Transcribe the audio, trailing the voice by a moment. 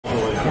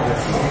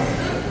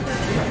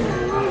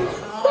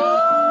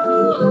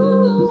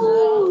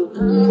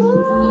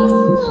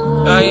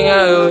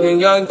in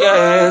your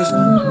gas.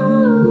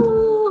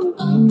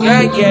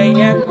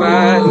 Yeah,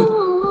 right.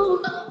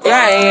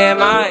 Yeah,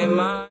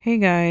 my. Hey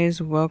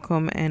guys,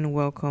 welcome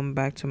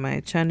back to my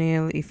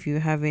channel. If you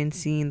haven't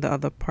seen the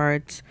other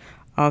parts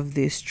of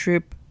this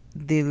trip,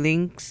 the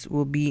links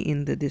will be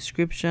in the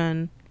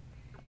description.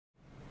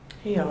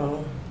 Hey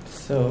y'all,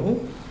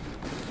 so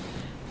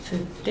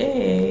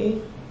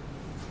today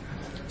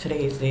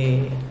is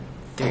day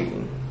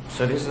 3,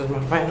 so this is my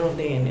final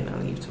day and then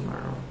I'll leave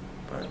tomorrow.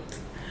 But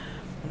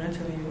when I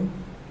tell you,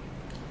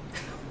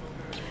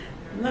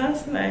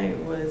 last night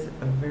was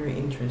very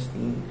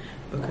interesting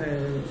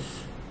because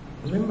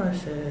remember I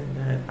said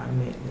that I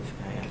met this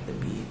guy at the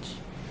beach,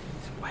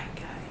 this white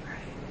guy,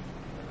 right?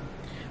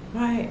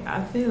 Why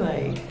I feel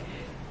like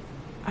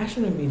I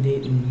shouldn't be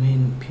dating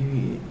men,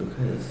 period,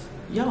 because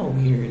y'all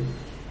weird.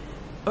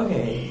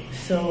 Okay,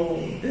 so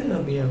this is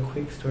gonna be a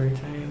quick story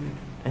time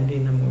and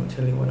then I'm gonna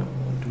tell you what I'm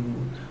gonna do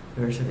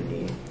the rest of the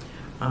day.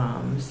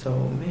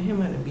 So met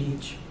him at the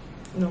beach,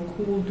 you know,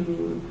 cool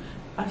dude.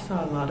 I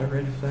saw a lot of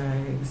red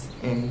flags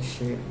and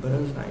shit, but I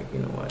was like, you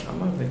know what,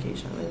 I'm on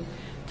vacation, let's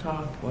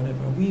talk, whatever.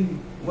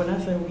 When I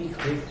said we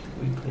clicked,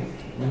 we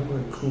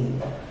were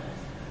cool.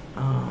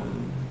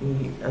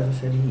 As I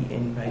said, he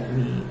invited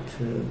me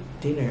to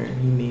dinner.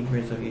 He made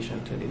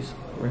reservation to this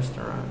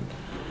restaurant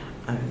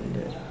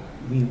and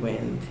we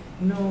went,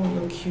 you know,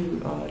 look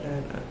cute, all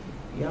that.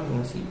 Y'all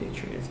gonna see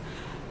pictures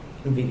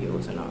and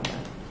videos and all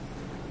that.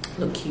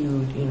 Look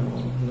cute, you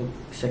know, look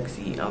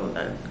sexy, all of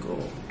that. Go.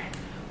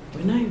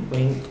 When I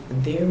went,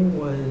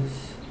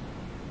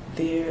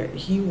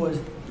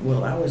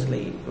 well, I was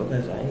late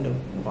because I ended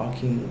up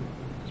walking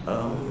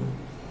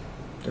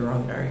the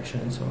wrong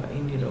direction, so I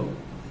ended up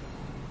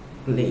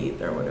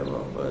late or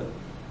whatever, but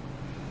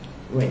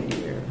went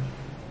there.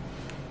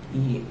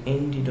 He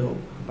ended up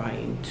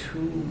buying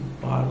 2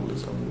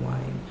 bottles of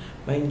wine.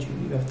 Mind you,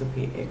 you have to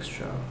pay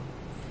extra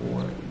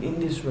in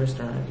this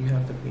restaurant, you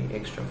have to pay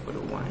extra for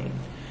the wine.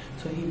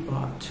 So he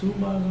bought 2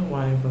 bottles of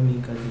wine for me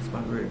because it's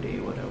my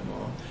birthday,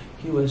 whatever.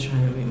 He was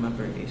trying to make my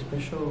birthday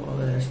special, all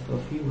of that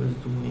stuff. He was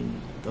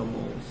doing the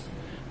most.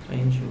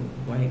 Mind you,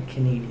 white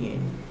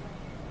Canadian.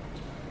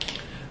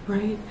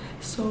 Right?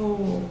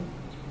 So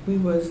we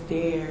was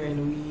there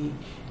and we,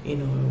 you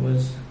know, it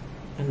was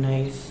a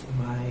nice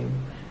vibe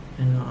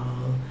and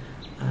all.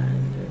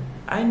 And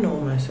I know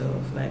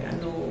myself, like I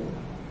know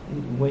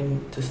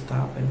when to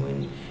stop and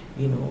when,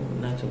 you know,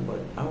 not to,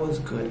 but I was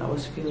good. I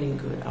was feeling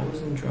good. I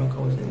wasn't drunk. I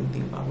wasn't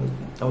anything.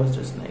 I was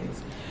just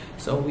nice.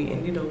 So we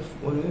ended up,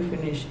 when we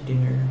finished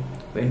dinner,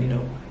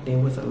 there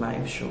was a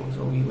live show.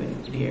 So we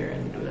went there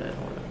and do that.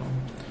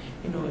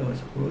 You know, it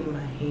was holding my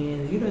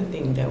hand. You don't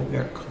think that we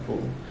are a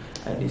couple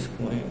at this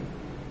point.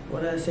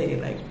 What I say,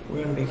 like,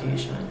 we're on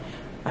vacation.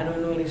 I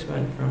don't know this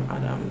man from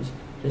Adams.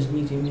 Just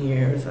meeting me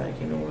here. It's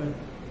like, you know what?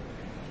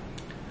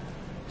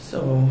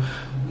 So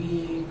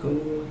we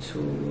go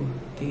to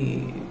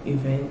the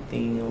event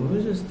thing and we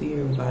were just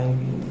there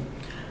vibing.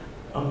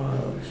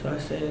 So I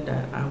said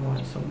that I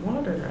want some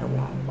water. I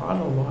want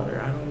bottled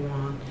water. I don't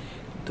want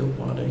the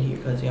water here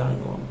because y'all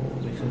know I'm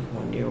bold. We just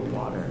want their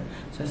water.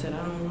 So I said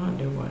I don't want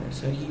their water.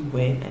 So he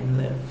went and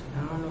left.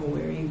 I don't know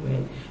where he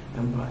went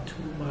and bought 2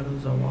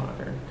 bottles of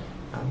water.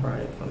 I brought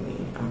it for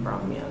me and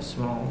brought me a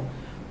small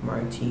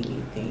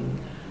martini thing,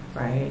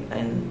 right?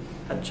 And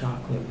a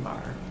chocolate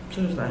bar.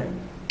 So it's like,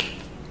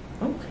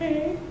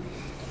 okay.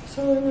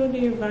 So we were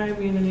there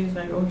vibing and he's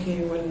like,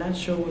 okay, when that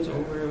show was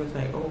over, it was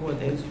like, oh,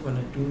 what else you want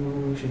to do?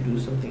 We should do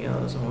something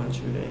else. I want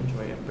you to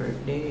enjoy your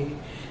birthday.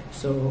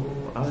 So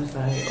I was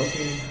like,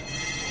 okay.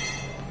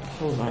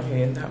 Hold my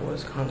head, that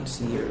was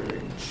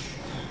concierge.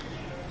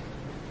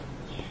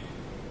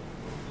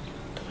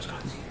 That was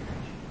concierge.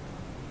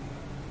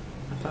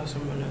 I thought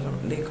someone else,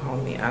 they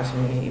called me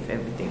asking me if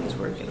everything was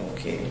working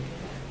okay.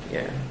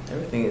 Yeah,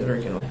 everything is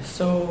working okay.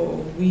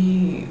 So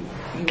he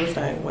was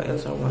like, what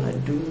else I want to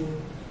do?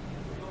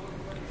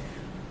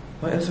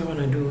 What else I want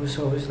to do?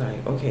 So it's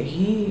like, okay,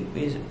 he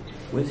is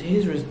with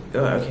his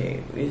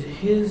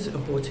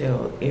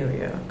hotel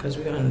area, because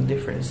we're on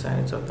different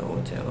sides of the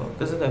hotel.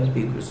 This is a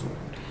big resort.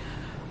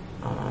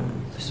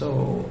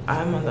 So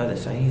I'm on the other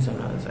side, he's on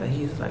the other side.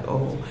 He's like,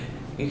 oh,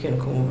 you can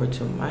come over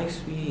to my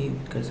suite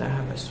because I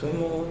have a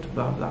swim out,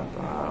 blah blah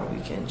blah.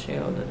 We can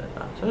chill, da da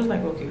da. So I was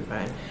like, okay,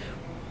 fine.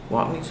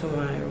 Walk me to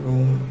my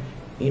room,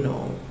 you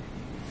know,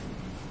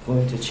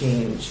 going to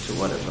change to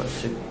whatever,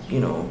 to, you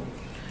know.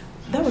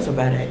 That was a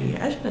bad idea.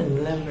 I should have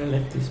never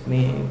let this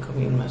man come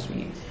in my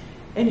suite.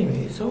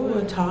 Anyway, so we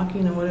were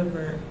talking and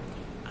whatever,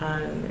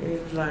 and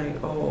it was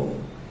like, oh,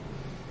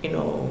 you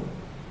know,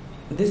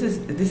 this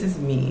is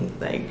me.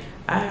 Like,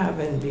 I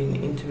haven't been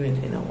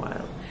intimate in a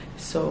while.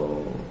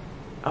 So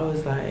I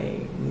was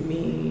like,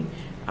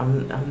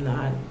 I'm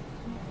not,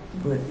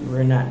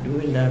 we're not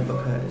doing that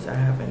because I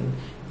haven't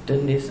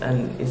done this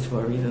and it's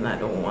for a reason I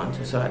don't want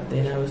to. So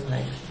then I was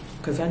like,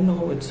 because I know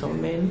with some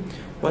men,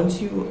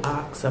 once you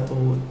ask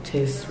about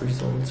test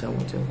results and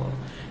whatever,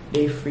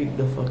 they freak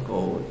the fuck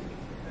out.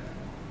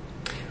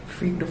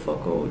 freak the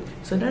fuck out.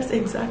 So that's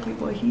exactly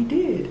what he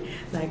did.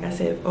 Like I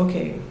said,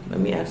 okay, let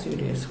me ask you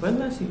this. When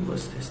last you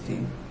was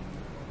tested?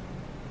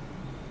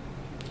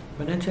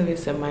 When I tell you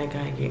some my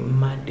guy get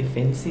mad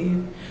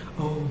defensive,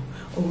 oh,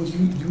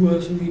 you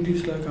asking me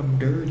this like I'm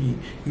dirty.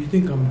 You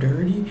think I'm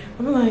dirty?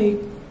 I'm like,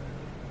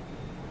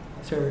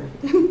 sir,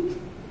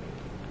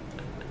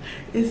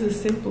 it's a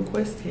simple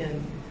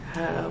question.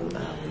 Have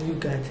you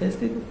got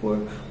tested before?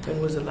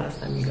 When was the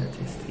last time you got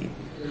tested?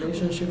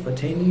 Relationship for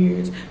 10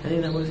 years, and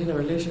then I was in a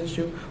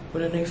relationship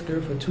with an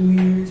ex-girl for 2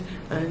 years,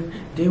 and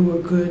they were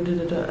good. Da,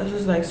 da, da. I was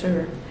just like,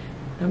 sir,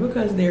 not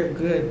because they're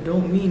good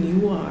don't mean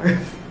you are.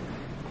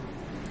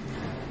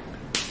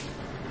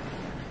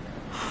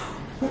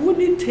 Who would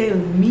it tell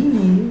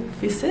me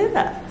if you said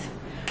that?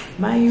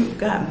 My youth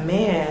got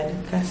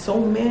so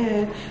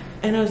mad,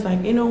 and I was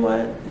like, you know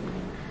what?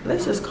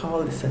 Let's just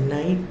call this a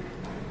night.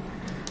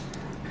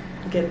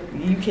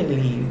 You can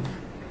leave.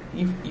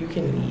 You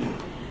can leave.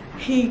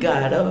 He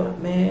got up,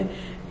 man,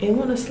 and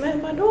wanna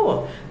slam my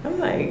door. I'm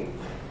like,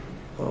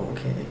 oh,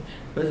 okay.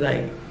 It was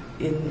like,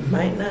 it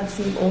might not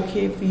seem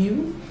okay for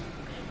you.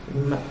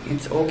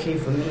 It's okay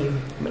for me.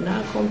 But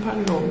now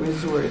compound no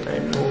resort, I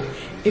know.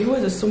 If it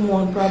was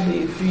someone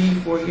probably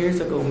 3-4 years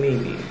ago,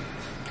 maybe.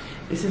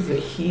 This is a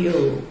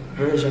healed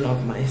version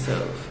of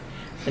myself.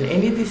 And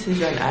any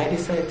decision I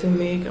decide to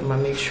make, I'm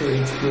gonna make sure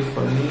it's good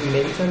for me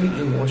mentally,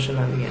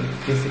 emotionally, and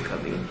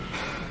physically.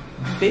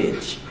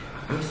 Bitch,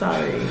 I'm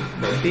sorry,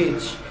 but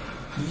bitch,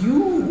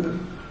 you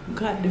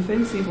got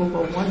defensive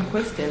over one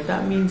question.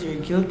 That means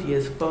you're guilty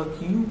as fuck.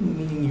 You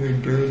mean you're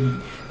dirty.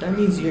 That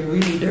means you're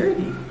really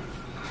dirty.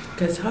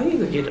 Because how you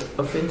gonna get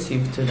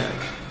offensive to that?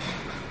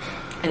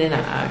 And then I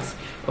asked,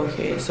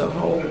 okay, so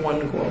how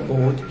one go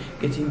about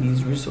getting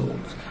these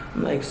results?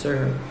 I'm like,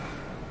 sir,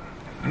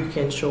 you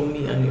can show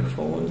me on your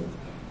phone.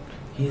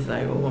 He's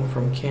like, oh, I'm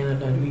from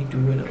Canada, we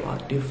do it a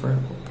lot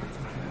different.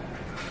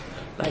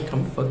 Like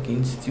I'm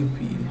fucking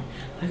stupid.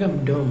 Like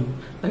I'm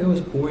dumb. Like I was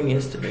born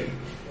yesterday.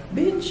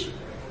 Bitch,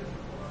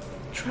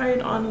 try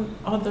it on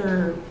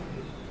other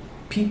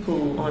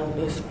people on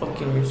this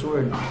fucking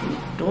resort.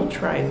 Don't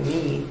try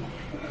me.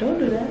 Don't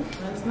do that.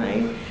 Last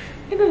night,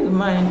 it doesn't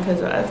mind,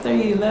 because after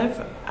he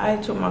left, I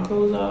took my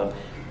clothes off,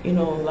 you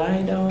know,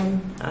 lie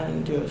down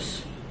and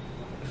just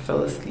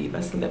fell asleep.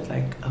 I slept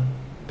like a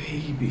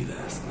baby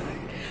last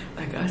night.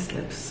 Like I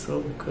slept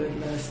so good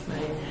last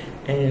night.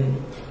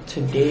 And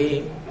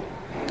today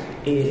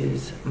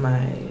is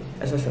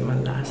as I said, my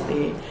last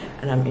day,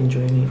 and I'm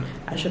enjoying it.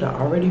 I should have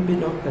already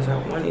been up because I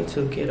wanted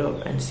to get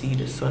up and see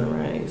the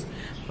sunrise,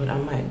 but I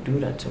might do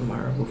that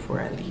tomorrow before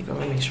I leave. I'm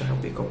gonna make sure I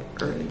wake up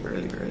early,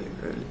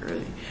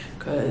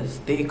 because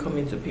they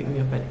coming to pick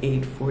me up at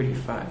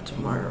 8:45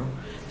 tomorrow.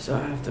 So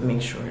I have to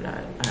make sure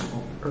that I'm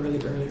up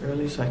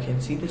early so I can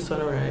see the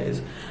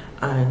sunrise.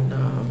 And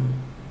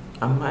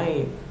I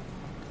might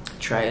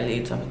try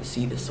later to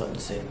see the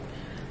sunset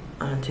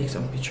and take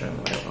some picture and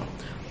whatever.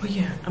 But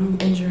yeah, I'm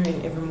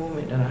enjoying every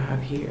moment that I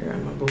have here.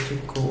 I'm about to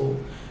go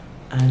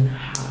and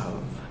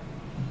have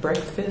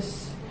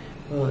breakfast.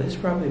 Well, it's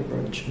probably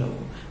brunch. No,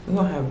 I'm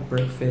gonna have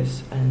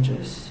breakfast and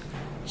just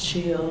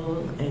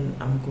chill. And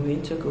I'm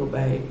going to go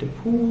by the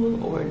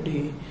pool or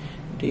the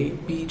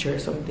beach or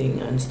something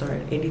and start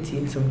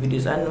editing some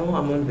videos. I know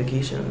I'm on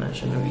vacation, I'm not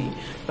shouldn't be,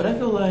 but I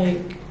feel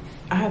like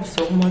I have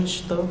so much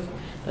stuff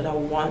that I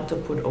want to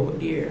put out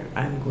there.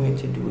 I'm going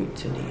to do it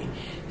today.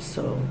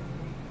 So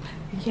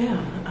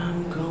yeah,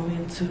 I'm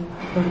going to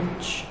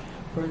brunch,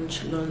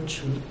 lunch,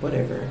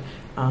 whatever,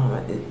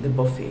 at the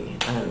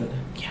buffet. And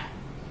yeah,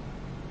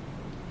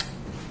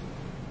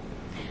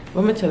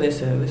 let me tell you,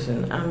 sir,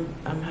 listen,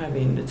 I'm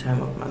having the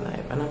time of my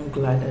life, and I'm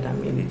glad that I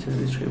made it to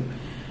this trip.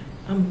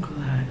 I'm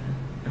glad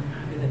I'm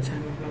having the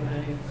time of my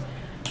life,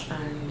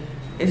 and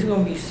it's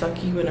gonna be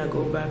sucky when I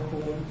go back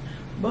home,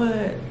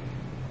 but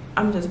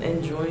I'm just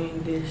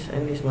enjoying this,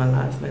 and this is my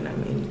last night.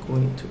 I'm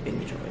going to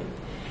enjoy it.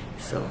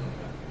 So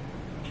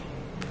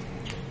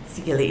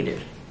see you later.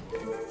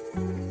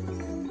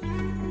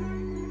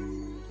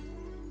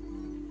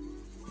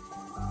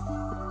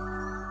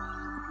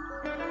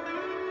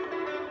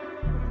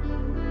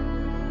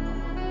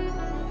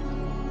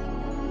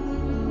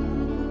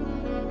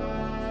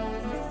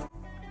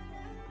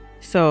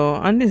 So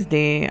on this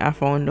day, I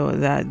found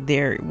out that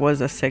there was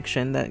a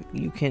section that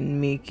you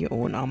can make your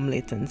own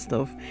omelet and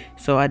stuff.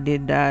 So I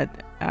did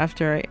that.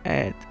 After I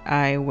ate,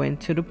 I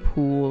went to the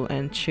pool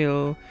and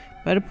chill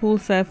by the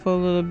poolside for a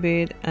little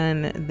bit,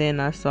 and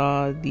then I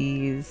saw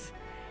these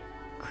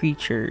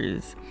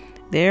creatures.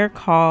 They're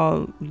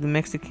called the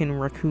Mexican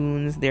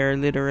raccoons. They're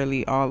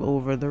literally all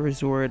over the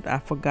resort. I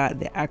forgot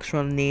the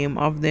actual name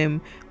of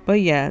them, but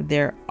yeah,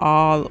 they're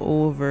all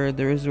over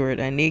the resort,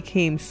 and they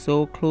came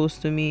so close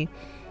to me.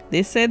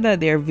 They said that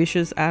they're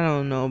vicious, I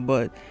don't know,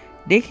 but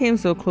they came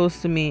so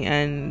close to me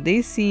and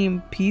they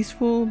seem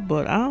peaceful,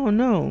 but I don't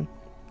know.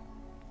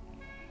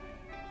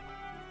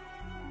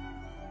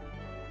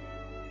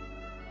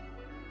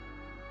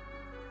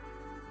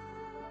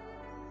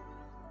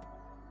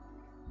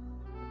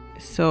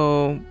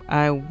 So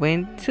I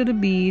went to the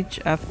beach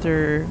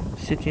after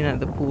sitting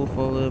at the pool for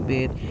a little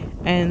bit,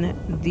 and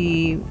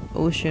the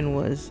ocean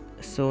was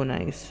so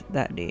nice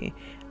that day,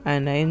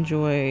 and I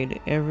enjoyed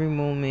every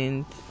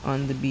moment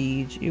on the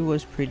beach. It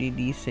was pretty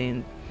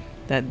decent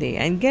that day.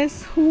 And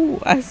guess who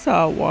I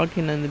saw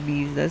walking on the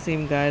beach? That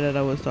same guy that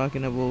I was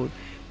talking about.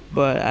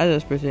 But I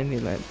just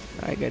pretended like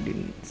I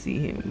didn't see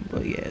him.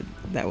 But yeah,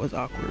 that was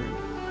awkward.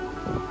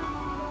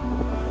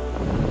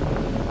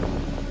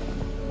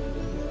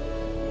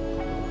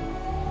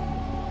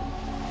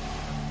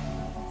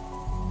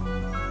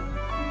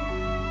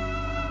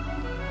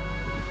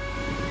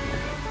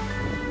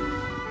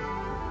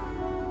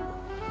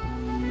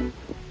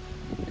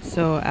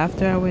 So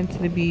after I went to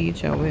the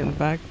beach, I went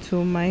back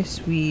to my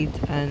suite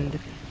and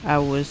I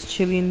was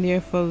chilling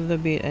there for a little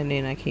bit, and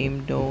then I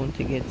came down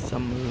to get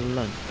some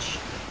lunch.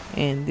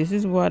 And this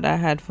is what I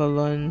had for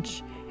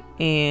lunch.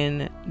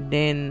 And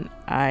then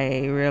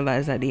I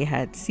realized that they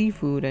had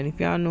seafood, and if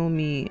y'all know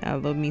me, I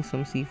love me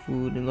some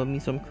seafood and love me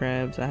some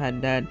crabs. I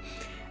had that,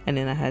 and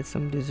then I had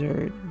some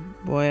dessert.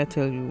 Boy, I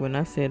tell you, when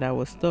I said I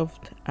was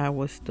stuffed, I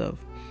was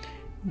stuffed.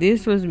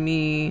 This was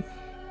me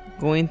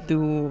going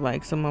through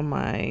like some of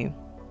my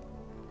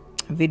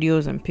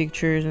videos and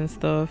pictures and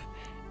stuff,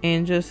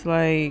 and just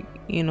like,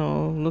 you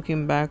know,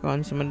 looking back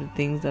on some of the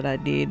things that I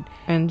did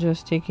and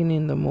just taking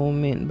in the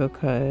moment,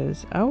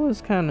 because I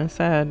was kind of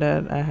sad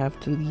that I have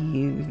to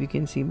leave. If you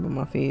can see by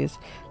my face,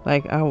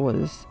 like I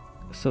was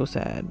so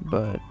sad.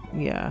 But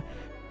yeah,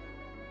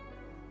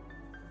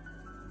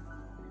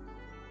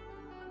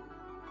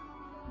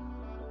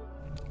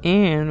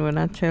 and when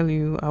I tell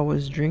you I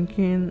was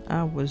drinking,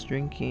 I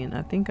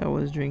think I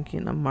was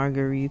drinking a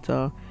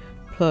margarita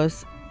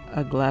plus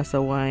a glass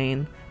of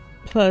wine,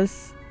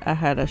 plus I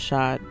had a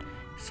shot.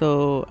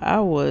 So I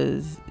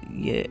was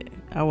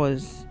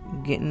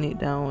getting it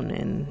down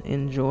and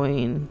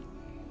enjoying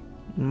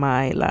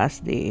my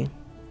last day.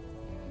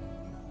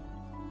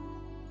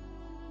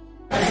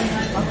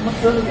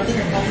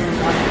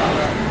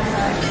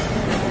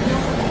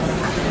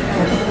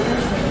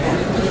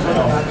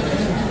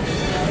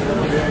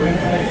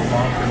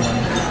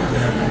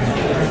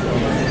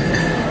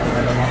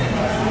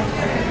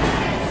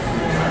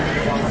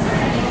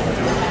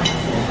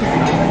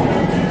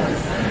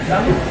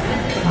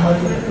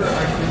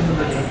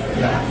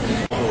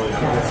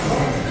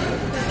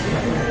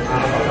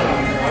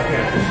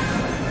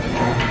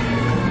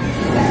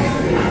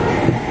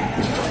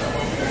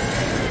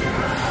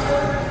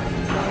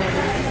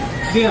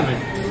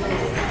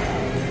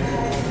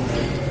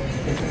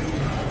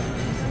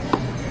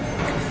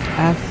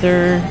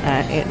 After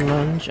I ate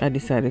lunch, I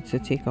decided to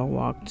take a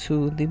walk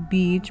to the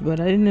beach, but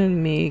I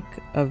didn't make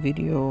a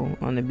video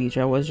on the beach.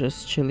 I was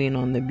just chilling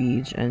on the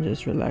beach and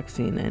just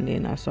relaxing, and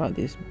then I saw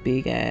this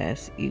big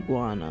ass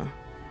iguana.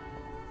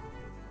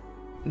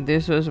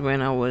 This was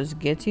when I was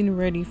getting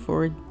ready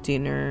for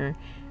dinner,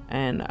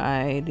 and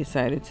I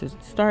decided to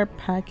start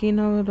packing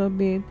a little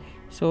bit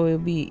so it'll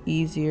be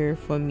easier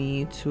for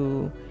me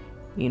to,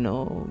 you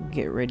know,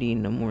 get ready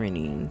in the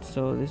morning.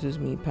 So this is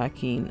me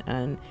packing,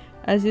 and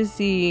as you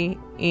see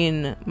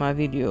in my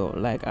video,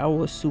 like I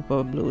was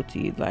super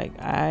bloated. Like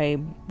I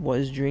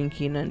was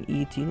drinking and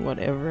eating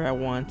whatever I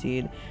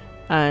wanted,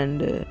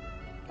 and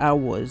I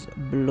was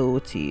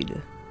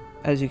bloated,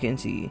 as you can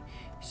see.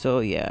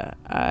 So yeah,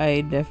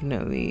 I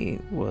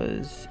definitely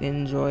was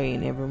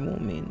enjoying every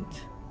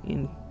moment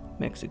in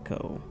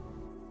Mexico.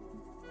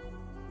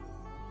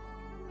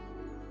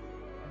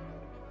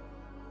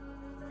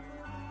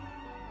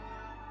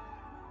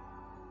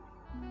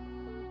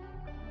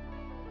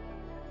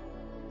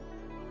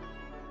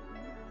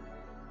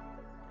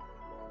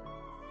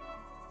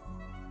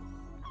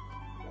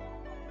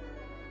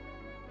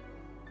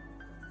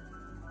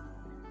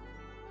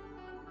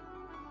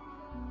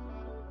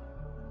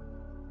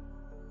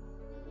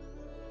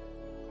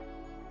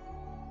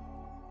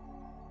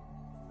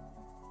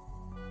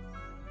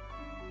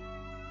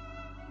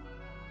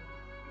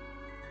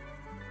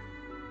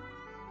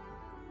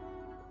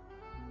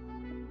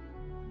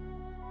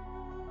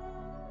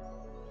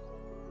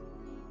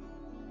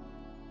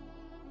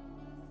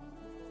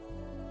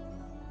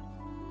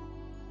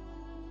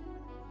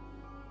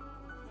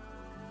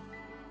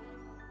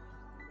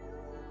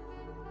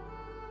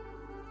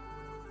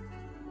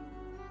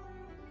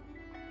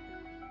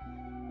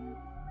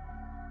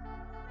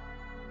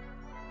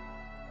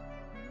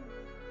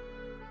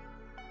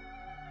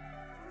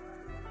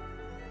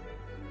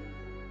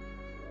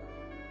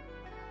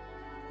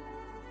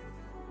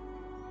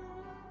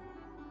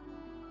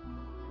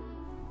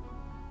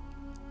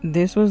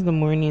 This was the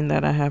morning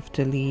that I have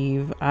to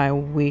leave. I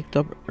waked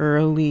up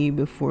early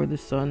before the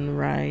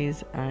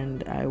sunrise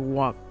and I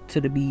walked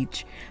to the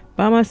beach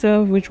by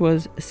myself, which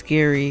was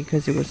scary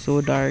because it was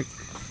so dark.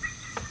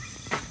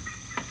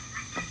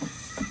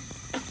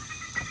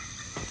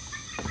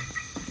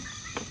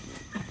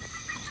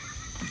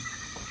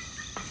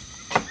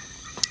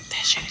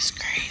 That shit is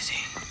crazy.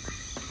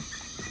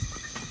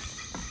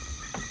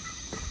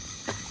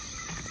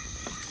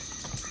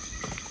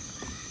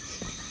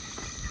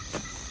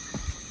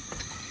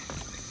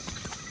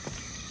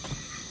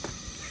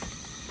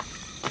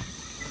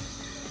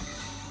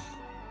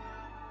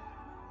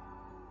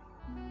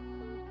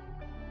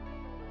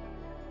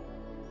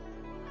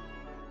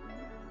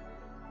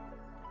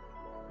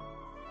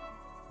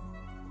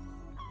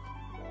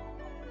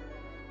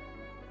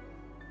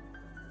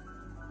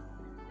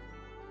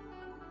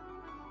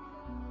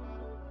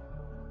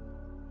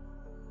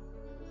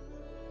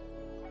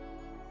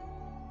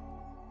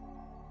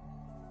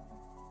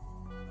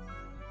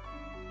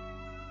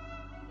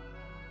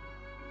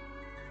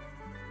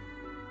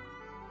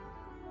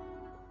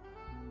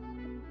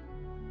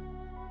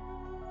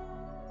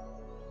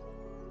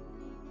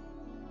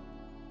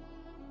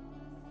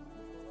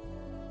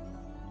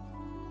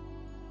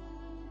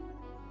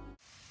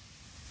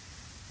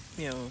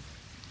 Yo,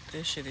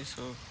 this shit is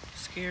so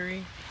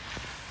scary.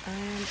 I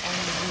am on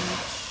the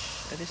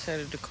beach. I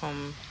decided to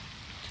come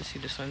to see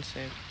the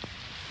sunset.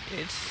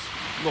 It's,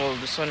 well,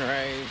 the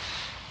sunrise.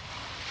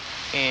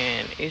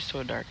 And it's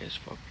so dark as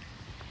fuck.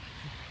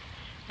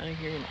 I'm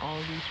hearing all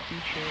these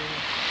creatures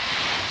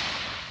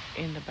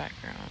in the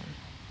background.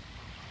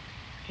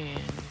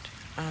 And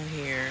I'm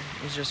here.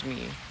 It's just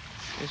me.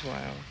 It's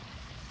wild.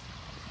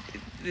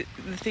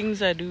 The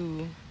things I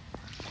do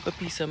for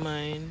peace of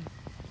mind.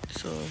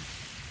 So,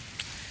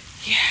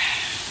 yeah.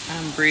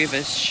 I'm brave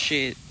as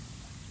shit.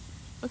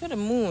 Look at the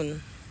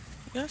moon.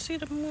 Y'all see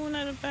the moon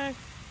at the back?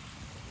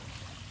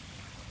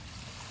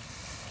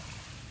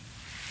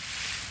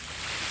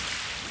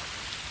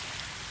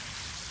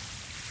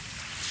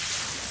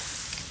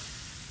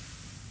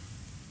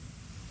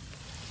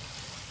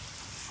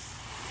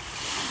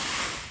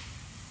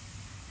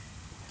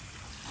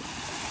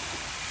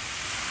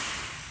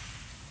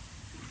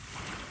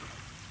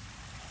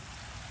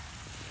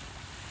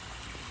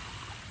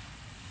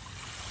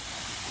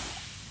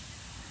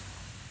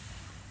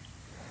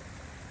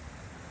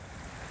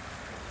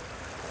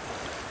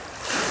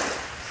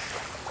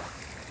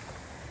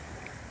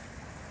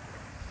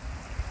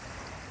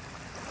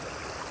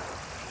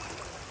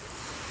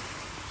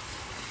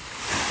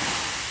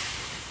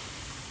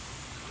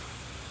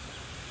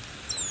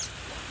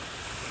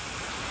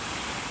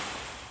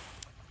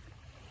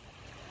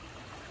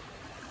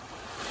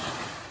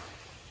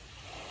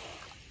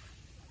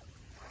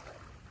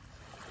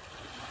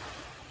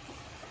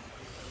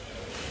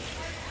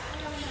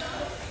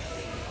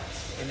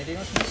 Anything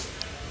else, miss?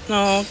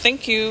 No,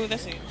 thank you.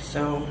 That's it.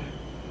 So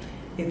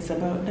it's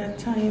about that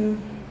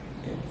time.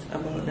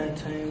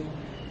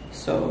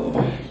 So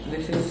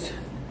this is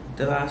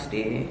the last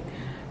day.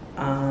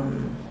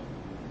 I'm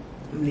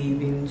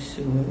leaving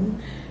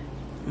soon.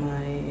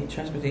 My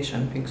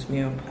transportation picks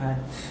me up at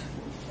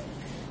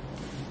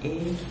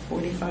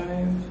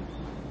 8:45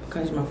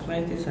 because my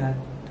flight is at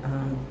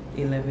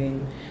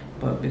 11,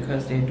 but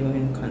because they're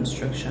doing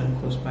construction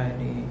close by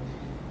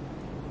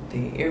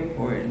the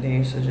airport,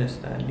 they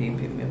suggest that they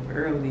pick me up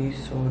early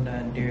so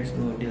that there's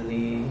no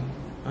delay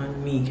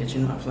on me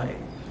catching my flight.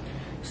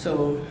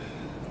 So,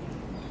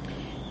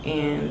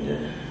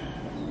 and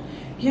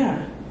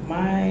yeah,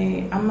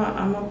 I'm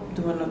gonna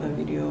do another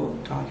video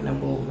talking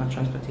about my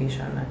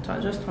transportation.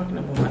 Just talking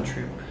about my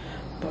trip.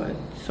 But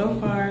so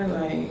far,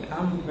 like,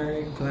 I'm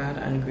very glad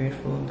and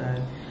grateful that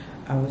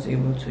I was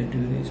able to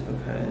do this,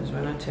 because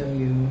when I tell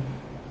you,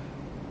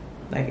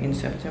 like, in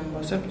September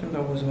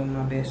was one of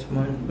my best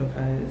months,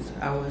 because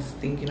I was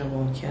thinking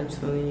about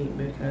canceling it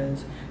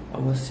because I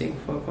was sick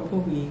for a couple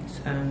of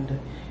weeks and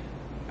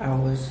I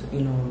was,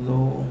 you know,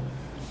 low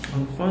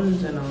on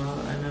funds and all,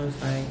 and I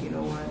was like, you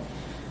know what,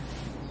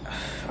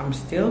 I'm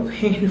still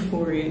paying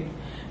for it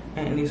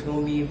and it's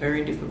gonna be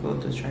very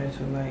difficult to try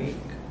to, like,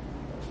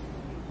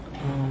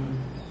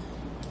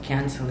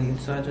 cancel it,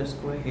 so I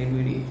just go ahead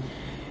with it.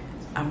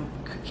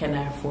 Can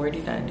I afford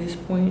it at this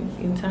point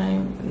in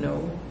time?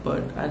 No,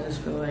 but I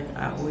just feel like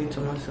I owe it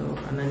to myself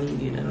and I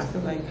need it, and I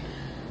feel like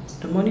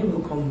the money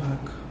will come back,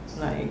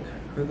 like,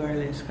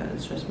 regardless,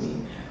 because trust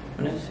me,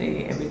 when I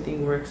say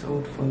everything works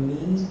out for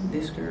me,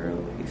 this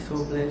girl is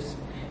so blessed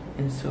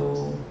and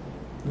so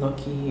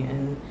lucky,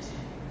 and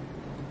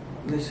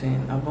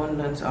listen,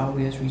 abundance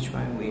always reach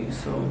my way.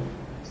 So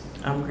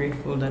I'm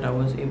grateful that I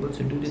was able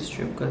to do this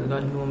trip, because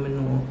God know me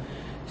know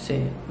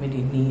say me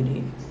did need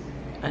it.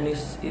 And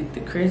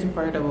the crazy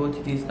part about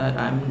it is that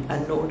I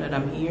know that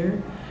I'm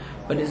here,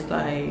 but it's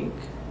like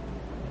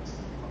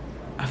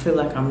I feel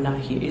like I'm not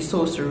here. It's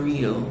so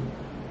surreal,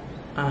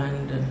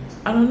 and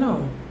I don't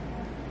know.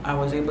 I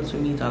was able to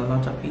meet a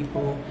lot of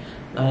people,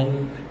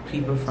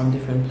 people from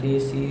different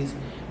places.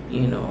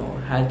 You know,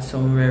 had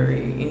some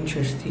very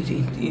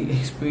interesting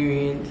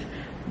experience,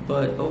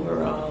 but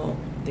overall,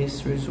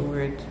 this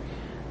resort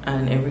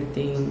and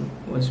everything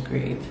was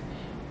great.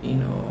 You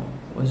know,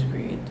 was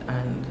great,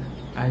 and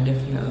I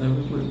definitely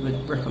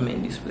would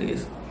recommend this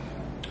place.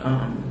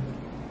 I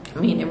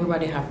mean,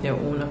 everybody have their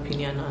own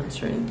opinion on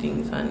certain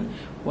things and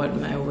what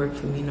might work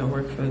for me, not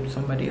work for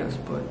somebody else,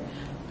 but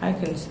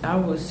I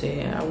would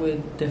say I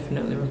would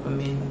definitely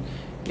recommend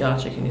y'all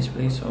checking this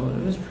place. So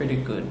it was pretty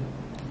good.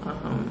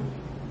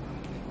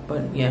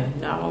 But yeah,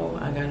 now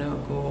I gotta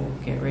go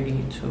get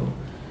ready to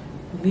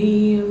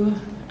leave,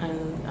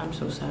 and I'm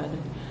so sad,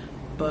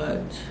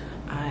 but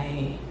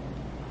I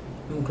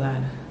am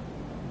glad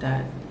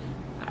that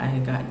I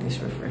got this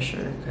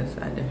refresher, because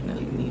I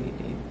definitely needed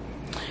it.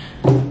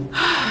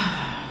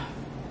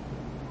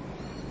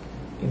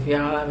 If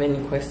y'all have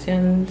any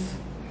questions,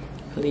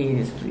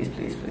 please.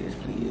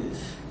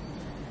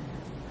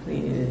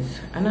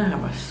 And I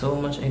have so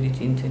much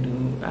editing to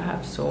do. I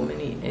have so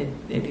many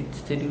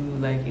edits to do,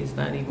 like, it's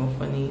not even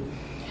funny.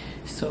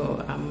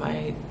 So I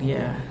might,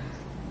 yeah,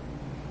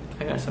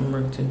 I got some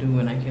work to do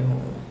when I get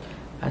home.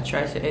 I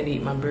tried to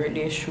edit my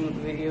birthday shoot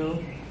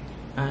video,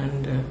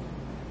 and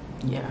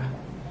yeah,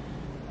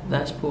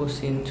 that's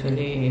posting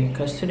today,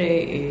 because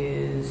today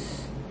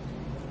is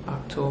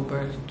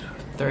October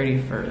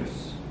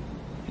 31st.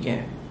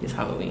 Yeah, it's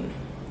Halloween.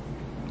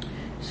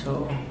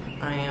 So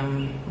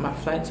my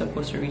flight's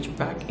supposed to reach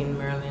back in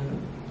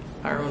Maryland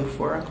around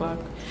 4 o'clock.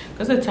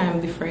 Because the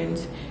time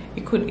difference,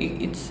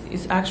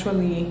 it's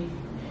actually,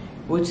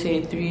 would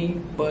say 3,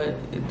 but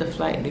the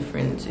flight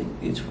difference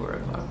is 4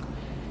 o'clock.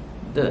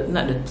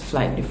 Not the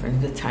flight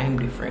difference, the time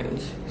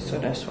difference. So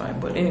that's why.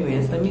 But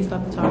anyways, let me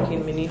stop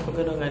talking. We need to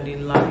go down at the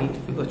lobby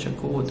to go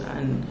check out,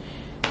 and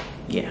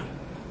yeah.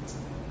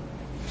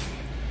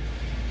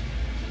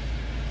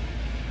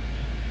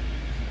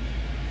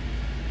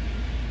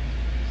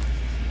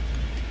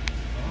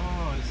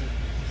 Oh, it's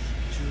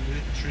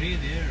a tree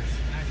there.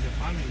 It's the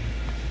family.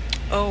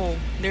 Oh,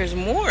 there's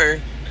more.